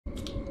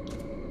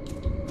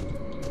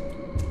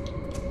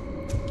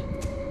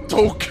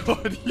Oh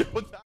god, yo.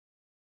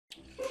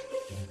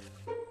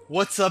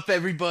 What's up,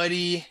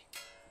 everybody?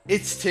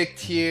 It's Ticked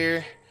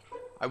here.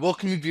 I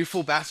welcome you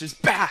beautiful bastards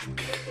back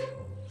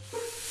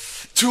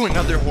to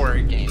another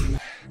horror game.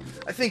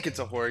 I think it's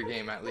a horror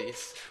game, at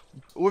least.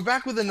 We're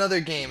back with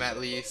another game, at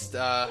least.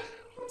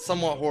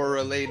 Somewhat horror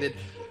related.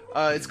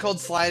 It's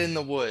called Slide in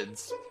the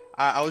Woods.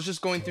 I was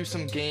just going through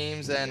some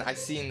games and I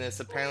seen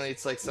this. Apparently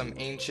it's like some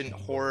ancient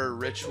horror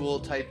ritual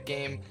type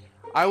game.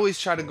 I always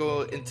try to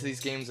go into these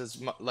games as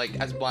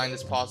blind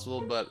as possible,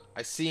 but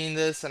I seen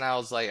this and I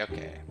was like,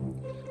 okay.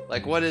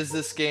 Like, what is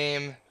this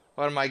game?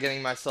 What am I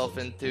getting myself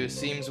into?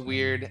 Seems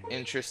weird,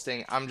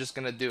 interesting. I'm just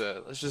gonna do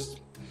it. Let's just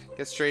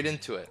get straight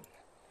into it.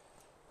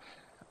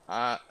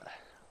 I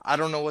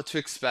don't know what to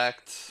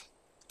expect,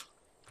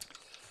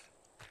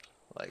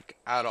 like,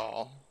 at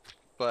all.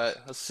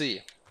 But let's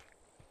see.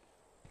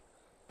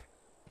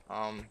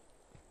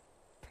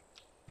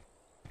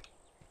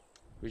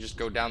 We just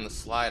go down the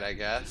slide, I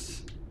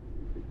guess.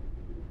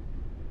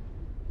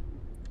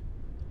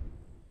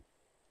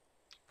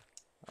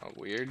 Oh,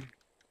 weird.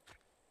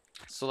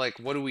 So, like,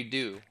 what do we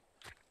do?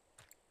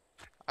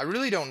 I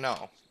really don't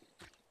know.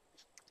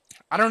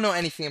 I don't know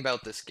anything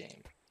about this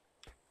game.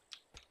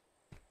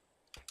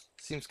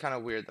 Seems kind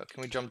of weird, though.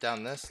 Can we jump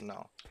down this?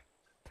 No.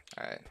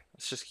 Alright,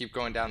 let's just keep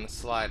going down the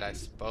slide, I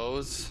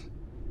suppose.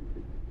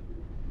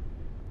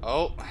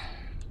 Oh.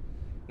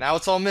 Now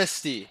it's all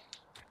misty.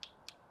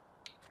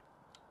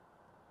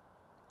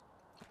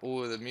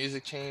 Ooh, the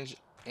music change.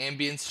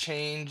 Ambience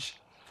change.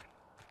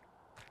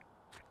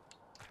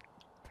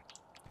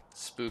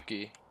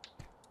 Spooky.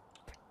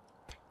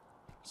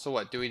 So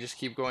what, do we just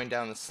keep going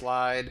down the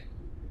slide?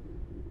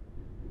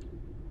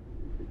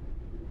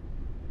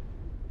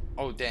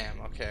 Oh, damn,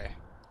 okay.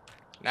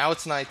 Now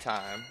it's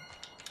nighttime.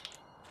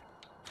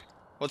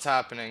 What's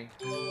happening?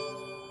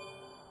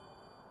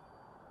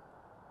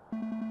 I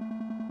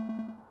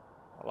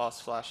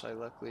lost flashlight,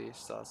 luckily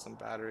still have some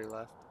battery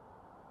left.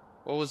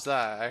 What was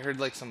that? I heard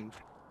like some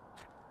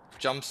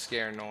jump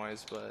scare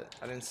noise, but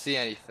I didn't see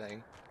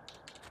anything.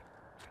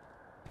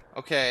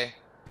 Okay.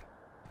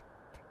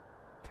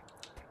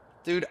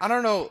 Dude, I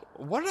don't know.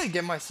 What did I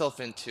get myself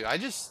into? I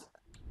just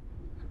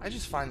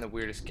find the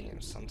weirdest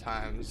games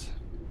sometimes.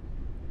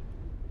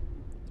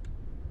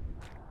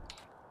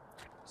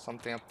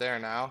 Something up there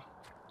now.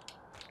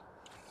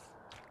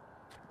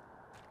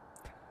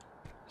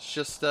 It's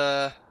just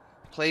a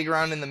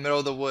playground in the middle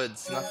of the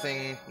woods.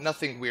 Nothing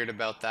weird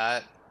about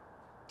that.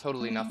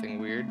 Totally nothing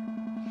weird.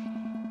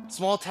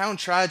 Small town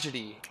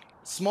tragedy.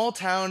 Small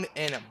town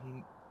in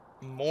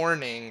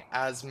mourning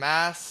as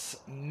mass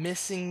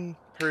missing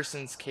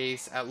persons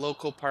case at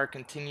local park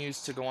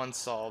continues to go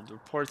unsolved.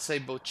 Reports say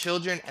both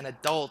children and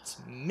adults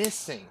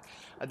missing.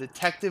 A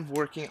detective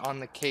working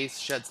on the case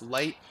sheds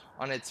light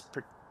on its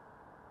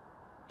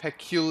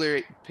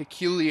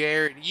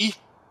peculiarity,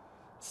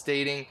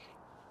 stating,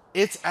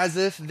 "It's as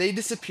if they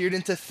disappeared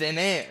into thin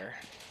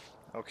air."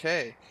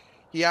 Okay.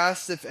 He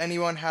asks if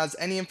anyone has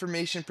any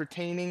information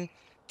pertaining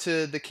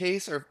to the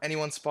case or if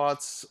anyone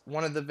spots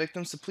one of the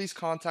victims to please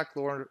contact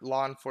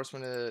law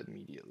enforcement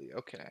immediately.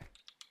 Okay.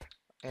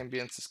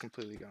 Ambience is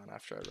completely gone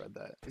after I read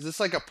that. Is this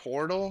like a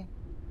portal?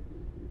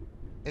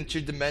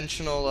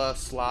 Interdimensional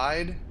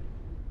slide?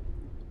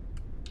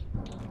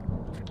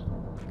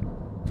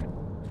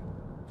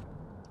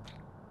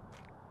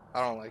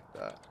 I don't like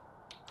that.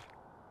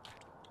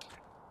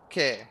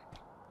 Okay.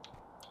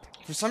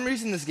 For some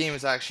reason this game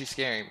is actually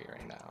scaring me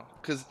right now,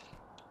 because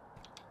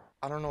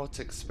I don't know what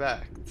to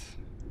expect.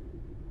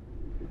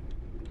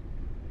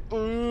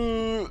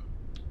 Oh,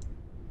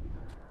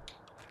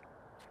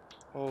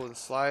 the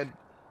slide.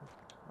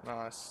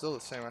 No, it's still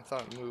the same. I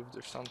thought it moved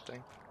or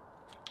something.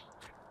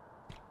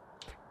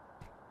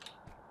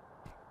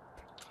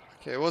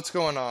 Okay, what's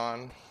going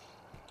on?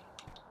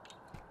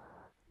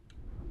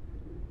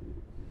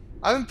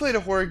 I haven't played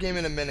a horror game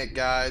in a minute,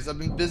 guys. I've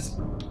been busy.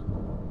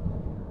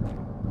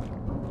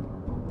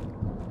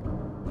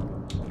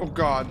 Oh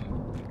god.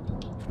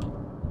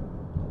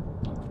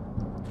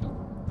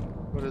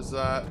 What is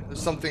that?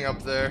 There's something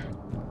up there.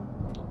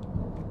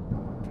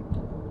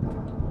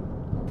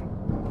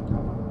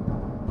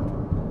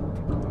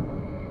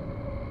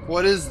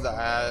 What is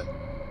that?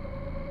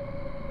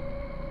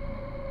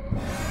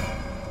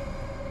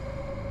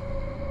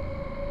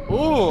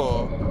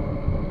 Oh,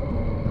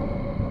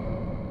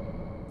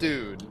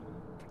 dude,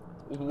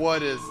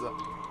 what is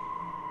that?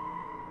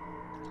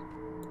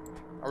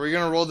 Are we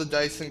gonna roll the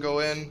dice and go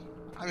in?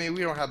 I mean,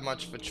 we don't have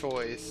much of a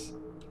choice.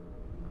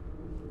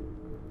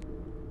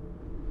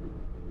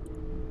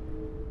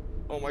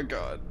 Oh my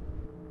god,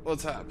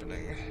 what's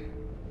happening?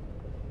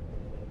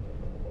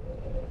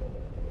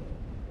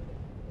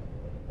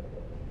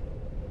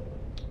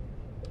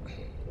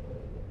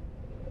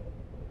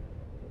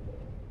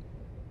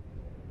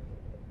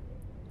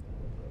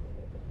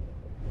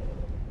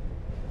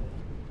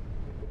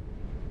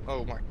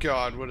 Oh my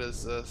god, what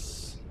is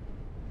this?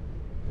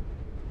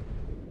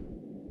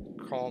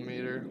 Call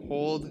meter.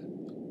 Hold.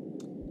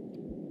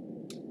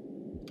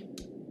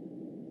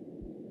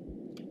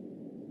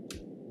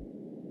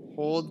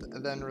 Hold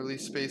and then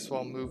release space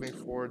while moving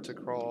forward to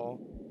crawl.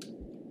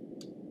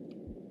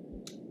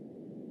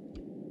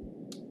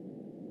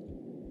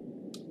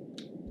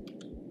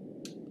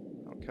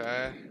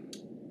 Okay.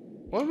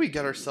 What did we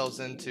get ourselves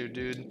into,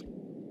 dude?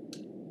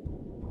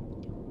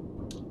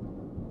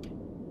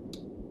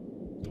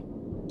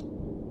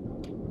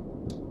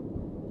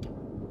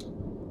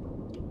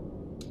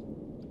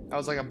 That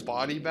was like a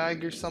body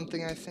bag or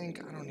something, I think.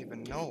 I don't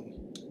even know.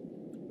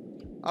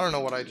 I don't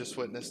know what I just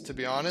witnessed, to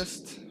be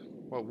honest.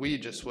 What we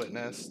just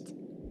witnessed.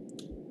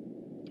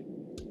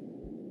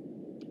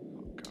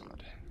 Oh,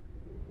 God.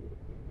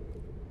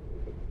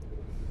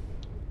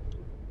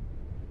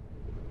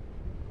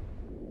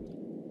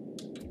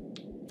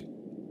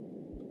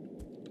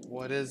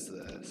 What is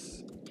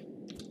this?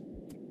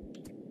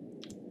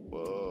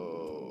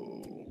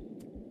 Whoa.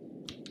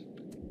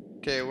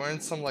 Okay, we're in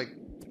some, like,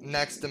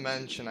 next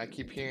dimension. I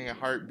keep hearing a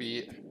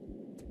heartbeat.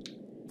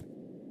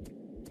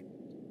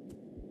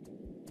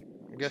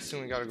 I'm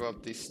guessing we gotta go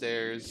up these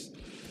stairs.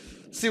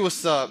 See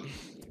what's up.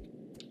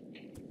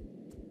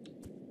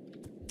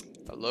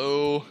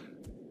 Hello?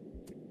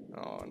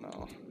 Oh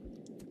no.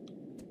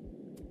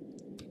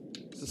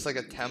 Is this like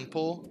a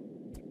temple?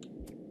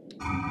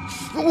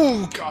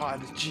 Oh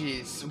god,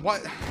 jeez.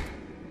 What?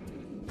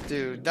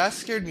 Dude, that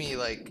scared me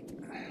like...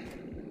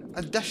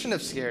 That shouldn't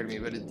have scared me,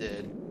 but it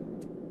did.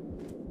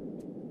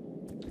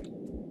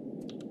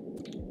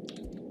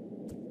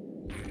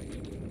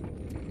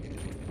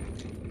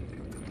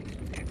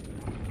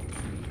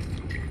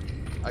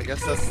 I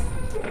guess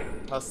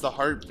that's the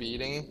heart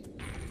beating.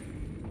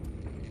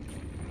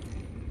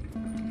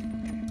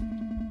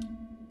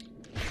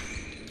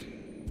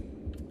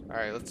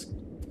 Alright, let's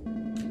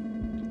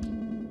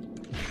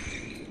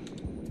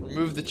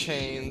remove the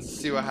chains,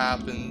 see what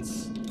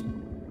happens.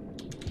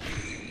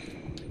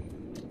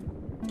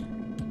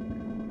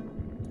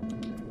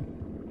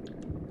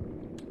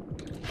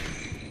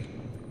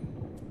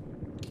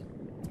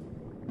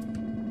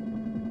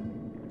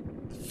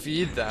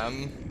 Feed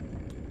them?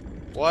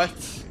 What?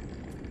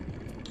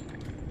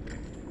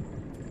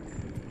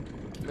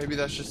 Maybe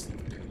that's just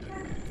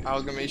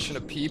amalgamation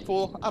of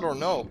people? I don't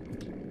know.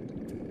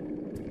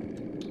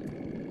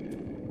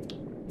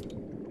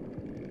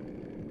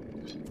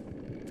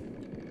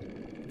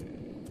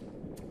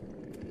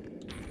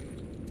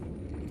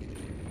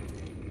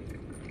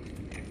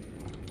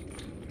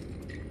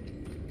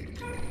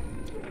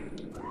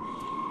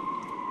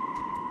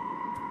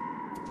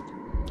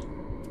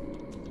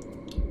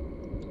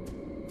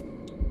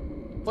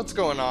 What's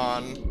going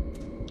on?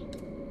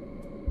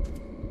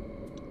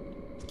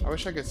 I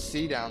wish I could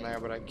see down there,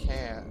 but I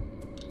can't.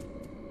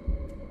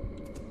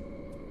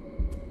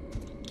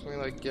 Can we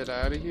like get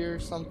out of here or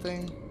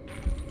something?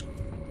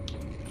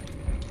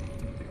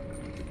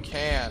 We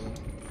can.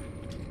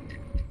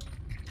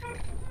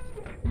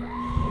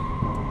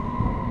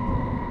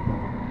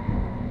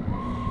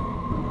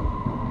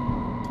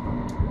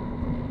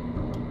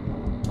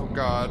 Oh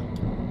god.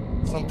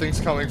 Something's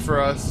coming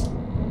for us.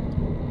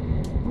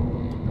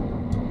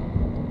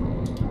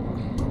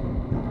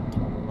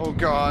 Oh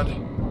god.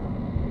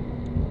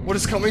 What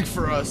is coming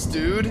for us,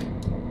 dude?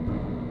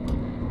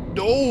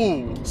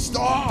 No!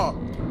 Stop!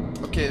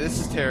 Okay, this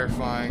is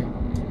terrifying.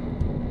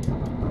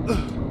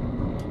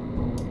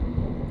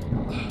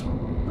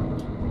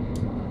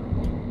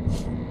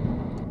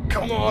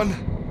 Come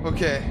on!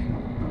 Okay.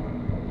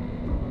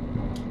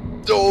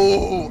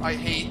 Oh, I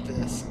hate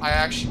this. I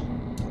actually...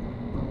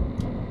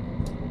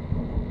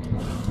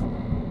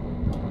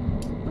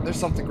 There's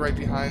something right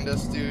behind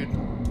us, dude.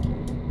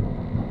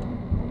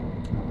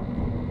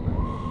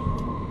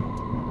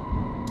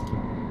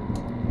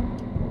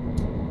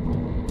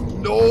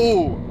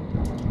 No!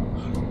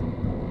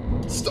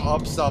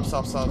 Stop, stop,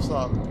 stop, stop,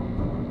 stop.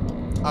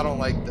 I don't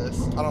like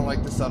this. I don't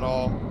like this at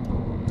all.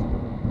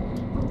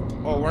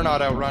 Oh, we're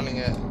not outrunning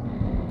it.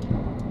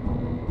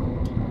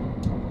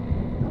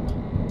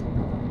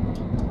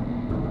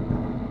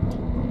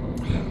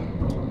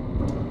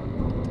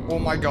 Oh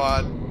my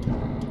god.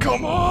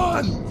 Come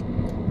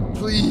on!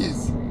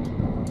 Please.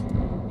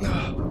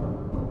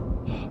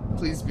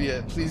 Please be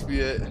it. Please be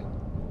it.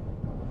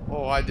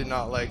 Oh, I did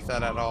not like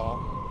that at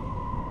all.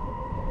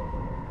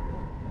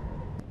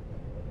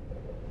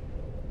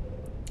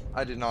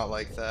 I did not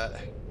like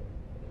that.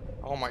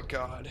 Oh my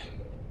god.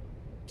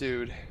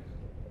 Dude.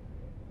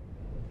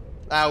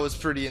 That was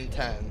pretty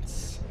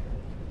intense.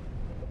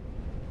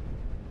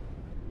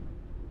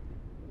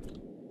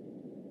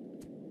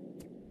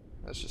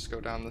 Let's just go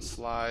down the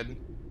slide.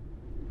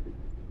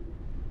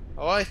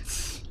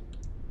 What?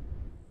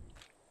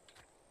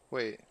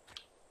 Wait.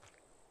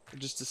 It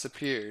just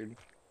disappeared.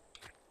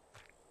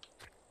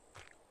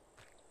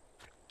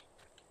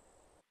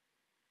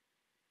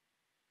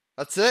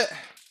 That's it?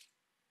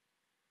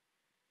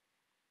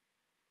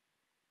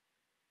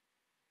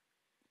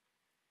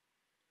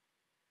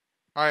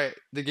 Alright,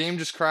 the game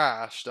just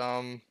crashed.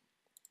 I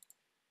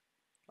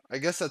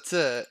guess that's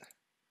it.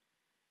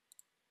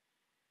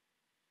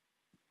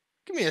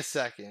 Give me a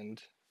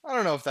second. I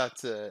don't know if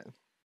that's it.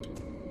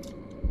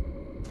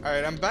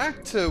 Alright, I'm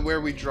back to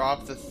where we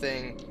dropped the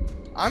thing.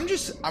 I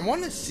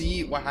want to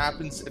see what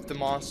happens if the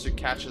monster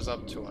catches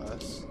up to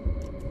us.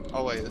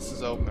 Oh wait, this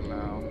is open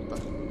now.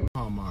 But...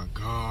 Oh my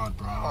god,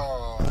 bro.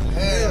 Oh,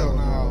 hell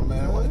no,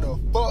 man. What the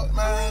fuck,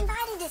 man?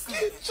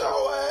 Get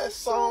your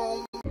ass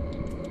on.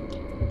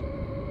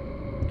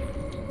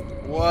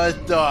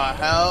 What the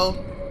hell?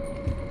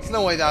 There's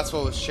no way that's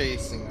what was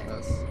chasing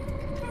us.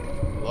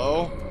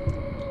 Hello?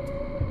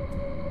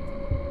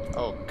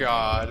 Oh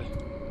god.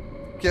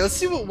 Okay, let's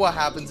see what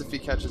happens if he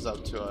catches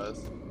up to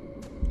us.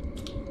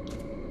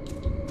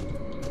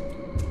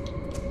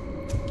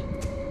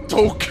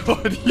 Oh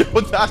god,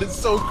 yo, that is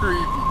so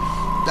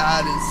creepy.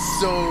 That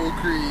is so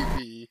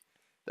creepy.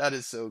 That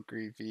is so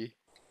creepy.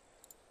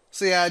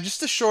 So yeah,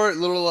 just a short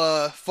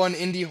little fun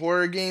indie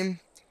horror game.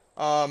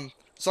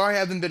 Sorry I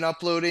haven't been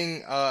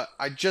uploading.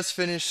 I just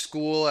finished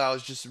school. I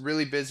was just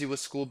really busy with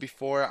school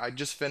before. I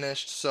just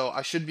finished, so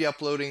I should be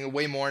uploading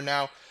way more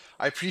now.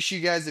 I appreciate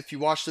you guys if you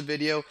watched the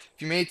video. If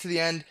you made it to the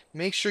end,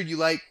 make sure you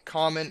like,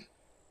 comment.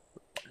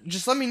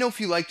 Just let me know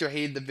if you liked or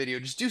hated the video.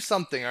 Just do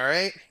something,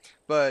 alright?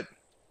 But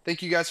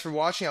thank you guys for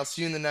watching. I'll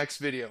see you in the next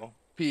video.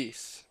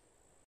 Peace.